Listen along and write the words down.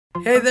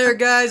Hey there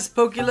guys,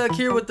 PokeLuck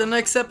here with the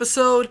next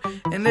episode.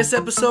 In this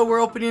episode we're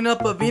opening up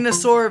a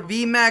Venusaur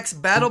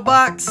Vmax battle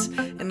box.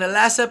 In the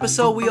last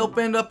episode we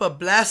opened up a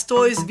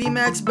Blastoise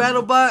Vmax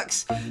battle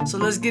box. So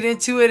let's get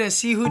into it and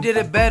see who did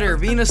it better,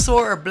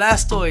 Venusaur or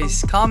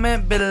Blastoise.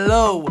 Comment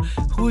below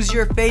who's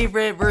your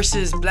favorite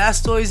versus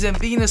Blastoise and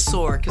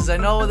Venusaur, because I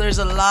know there's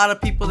a lot of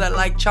people that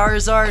like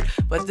Charizard,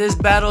 but this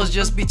battle is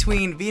just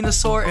between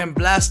Venusaur and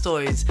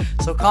Blastoise.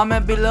 So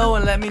comment below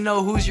and let me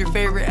know who's your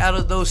favorite out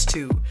of those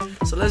two.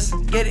 So let's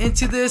get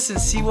into this and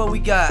see what we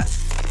got.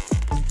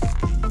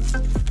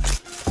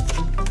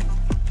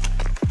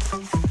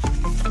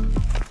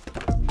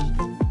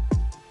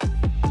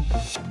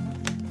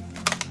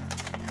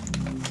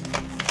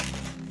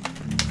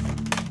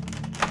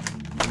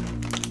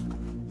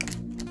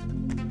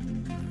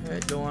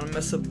 Alright, don't want to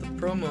mess up the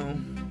promo.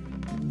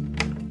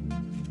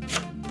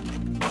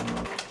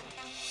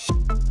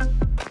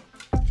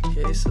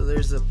 Okay, so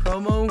there's the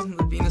promo,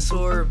 the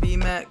Venusaur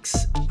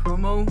Vmax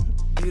promo.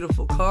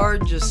 Beautiful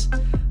card, just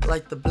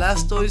like the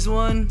Blastoise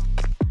one.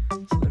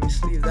 So let me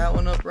sleeve that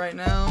one up right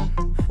now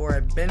before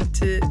I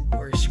bent it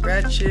or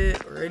scratch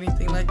it or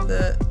anything like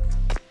that.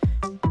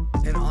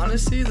 And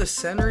honestly, the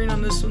centering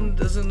on this one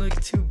doesn't look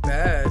too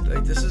bad.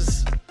 Like, this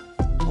is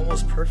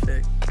almost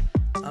perfect.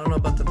 I don't know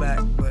about the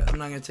back, but I'm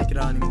not gonna take it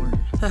out anymore.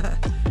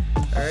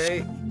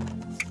 Alright,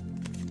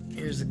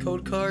 here's the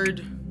code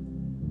card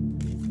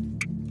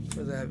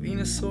for that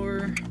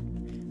Venusaur.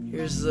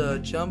 Here's the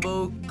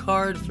jumbo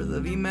card for the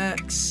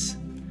Vmax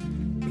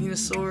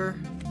Venusaur,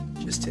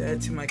 just to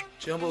add to my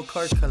jumbo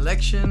card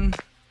collection.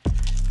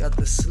 Got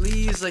the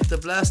sleeves like the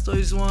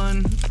Blastoise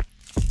one.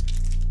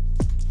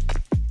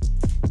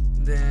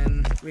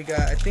 Then we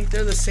got, I think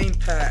they're the same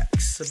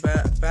packs.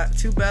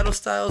 Two battle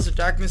styles, the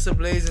Darkness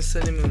Ablaze and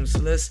Sun and Moon. So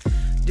let's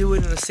do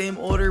it in the same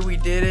order we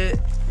did it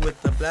with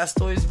the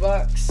Blastoise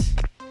box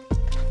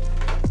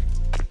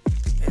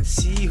and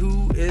see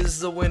who is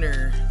the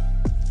winner.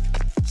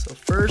 So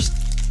first,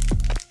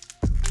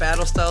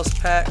 Battle Styles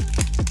pack.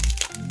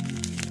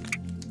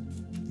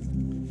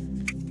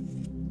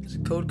 There's a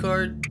code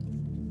card.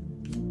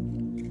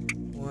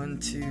 1,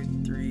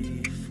 2,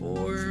 3,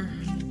 4.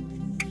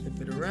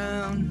 Flip it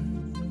around.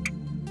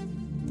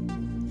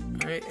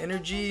 Alright,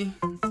 Energy,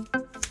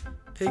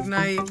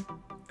 Pignite,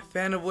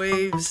 Fan of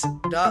Waves,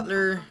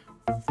 Dottler,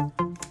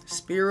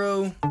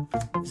 Spearow,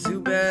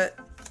 Zubat,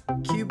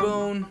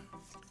 Cubone,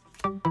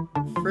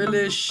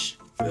 Frillish,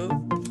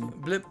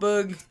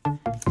 Blipbug,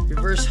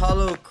 Reverse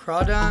Hollow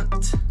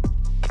Crawdont,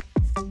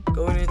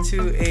 going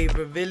into a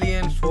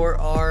Pavilion for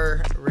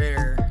our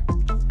rare.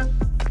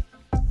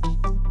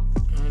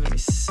 And let me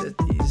set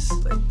these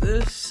like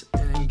this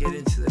and then get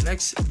into the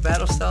next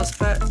Battle Styles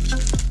pack.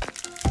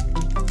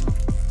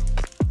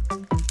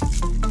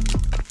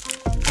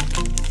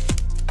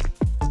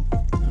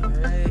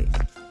 Alright,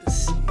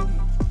 let's see.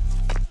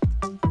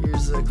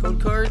 Here's the code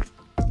card.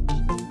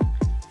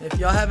 If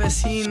y'all haven't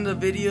seen the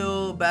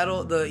video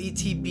battle, the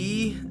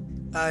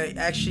ETB, I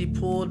actually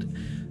pulled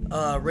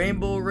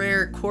Rainbow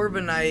Rare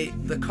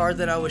Corviknight, the card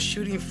that I was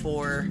shooting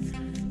for,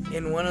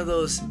 in one of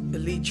those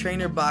Elite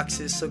Trainer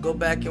boxes. So go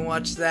back and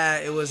watch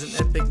that. It was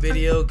an epic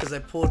video because I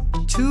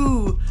pulled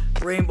 2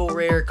 Rainbow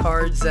Rare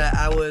cards that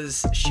I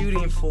was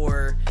shooting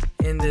for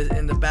in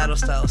the Battle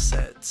Style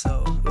set.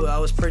 So I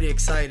was pretty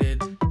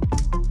excited.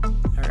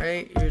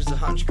 Alright, here's the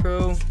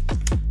Honchkrow,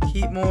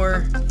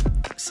 Heatmore,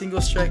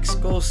 Single Strike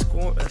Scroll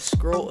of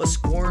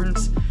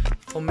Scorns,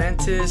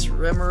 Fomantis,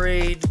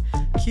 Remoraid,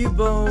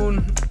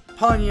 Cubone,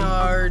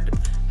 Pawniard,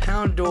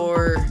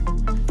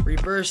 Houndour,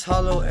 Reverse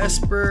Hollow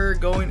Esper,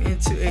 going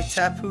into a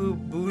Tapu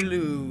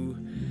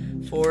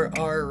Bulu for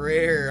our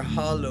rare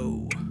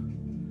Hollow.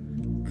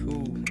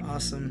 Cool,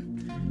 awesome.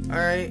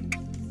 Alright,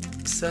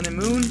 Sun and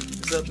Moon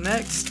is up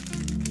next.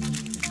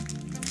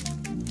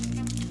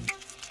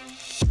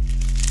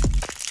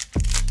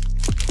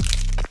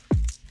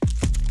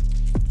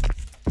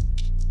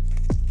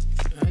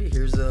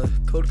 Here's a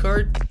code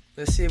card.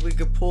 Let's see if we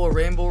could pull a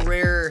Rainbow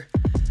Rare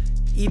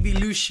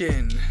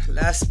Evolution.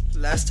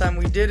 Last time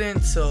we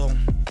didn't, so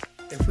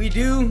if we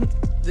do,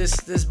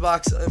 this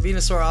box,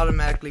 Venusaur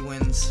automatically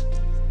wins.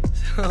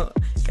 So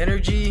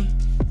Energy,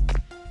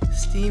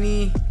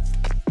 Steenie,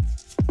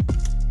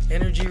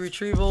 Energy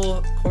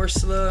Retrieval,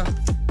 Corsola,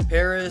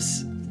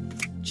 Paris,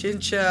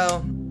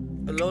 Chinchou,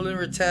 Alolan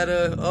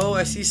Rattata. Oh,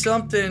 I see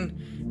something.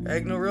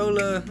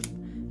 Ragnarola,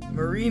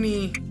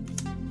 Marini,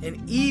 and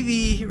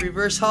Eevee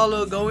Reverse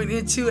Hollow going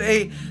into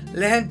a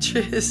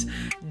Lantris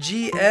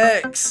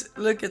GX.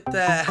 Look at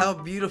that. How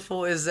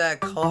beautiful is that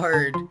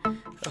card?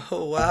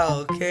 Oh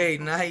wow. Okay,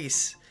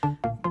 nice.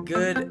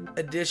 Good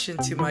addition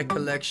to my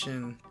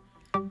collection.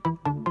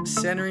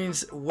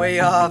 Centering's way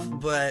off,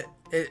 but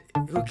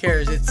who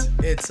cares?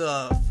 It's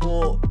a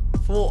full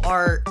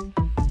art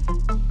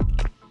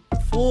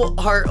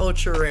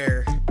ultra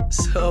rare.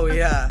 So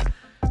yeah.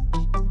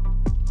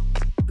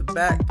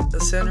 Back, the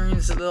centering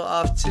is a little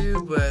off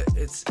too, but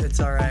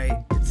it's alright.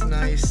 It's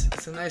nice.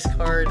 It's a nice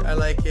card. I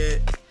like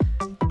it.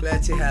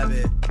 Glad to have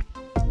it.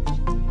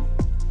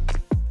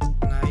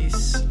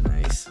 Nice,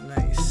 nice,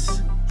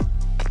 nice.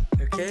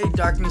 Okay,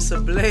 Darkness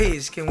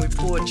Ablaze. Can we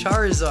pull a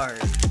Charizard?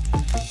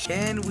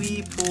 Can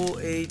we pull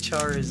a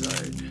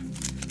Charizard?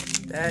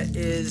 That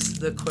is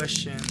the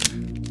question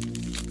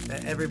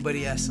that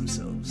everybody asks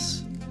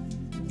themselves.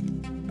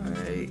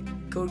 Alright,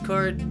 code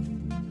card.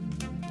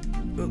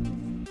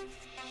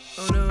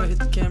 Oh no, I hit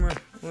the camera.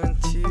 1,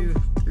 2,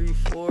 3,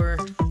 4.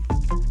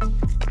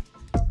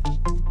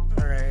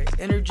 Alright,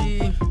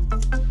 Energy,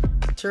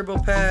 Turbo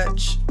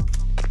Patch,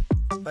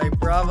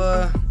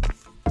 Vibrava,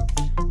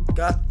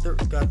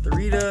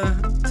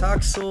 Gothorita,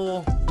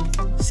 Toxel,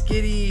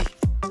 Skitty,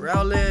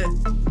 Rowlet,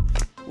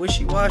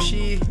 Wishy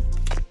Washy,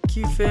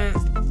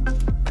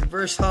 Qfint,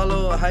 Reverse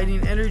Hollow,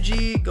 Hiding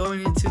Energy,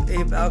 going into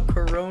a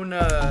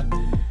Valcorona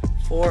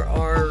for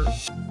our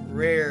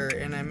rare,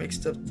 and I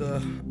mixed up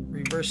the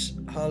reverse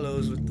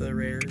hollows with the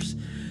rares.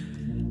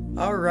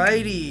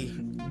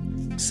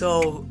 Alrighty,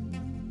 so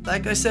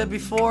like I said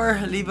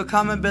before, leave a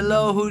comment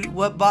below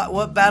what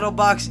battle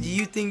box do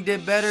you think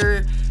did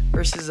better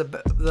versus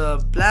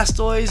the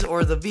Blastoise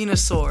or the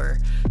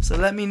Venusaur. So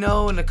let me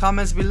know in the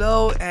comments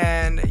below,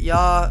 and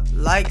y'all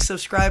like,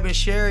 subscribe, and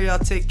share. Y'all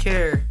take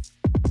care.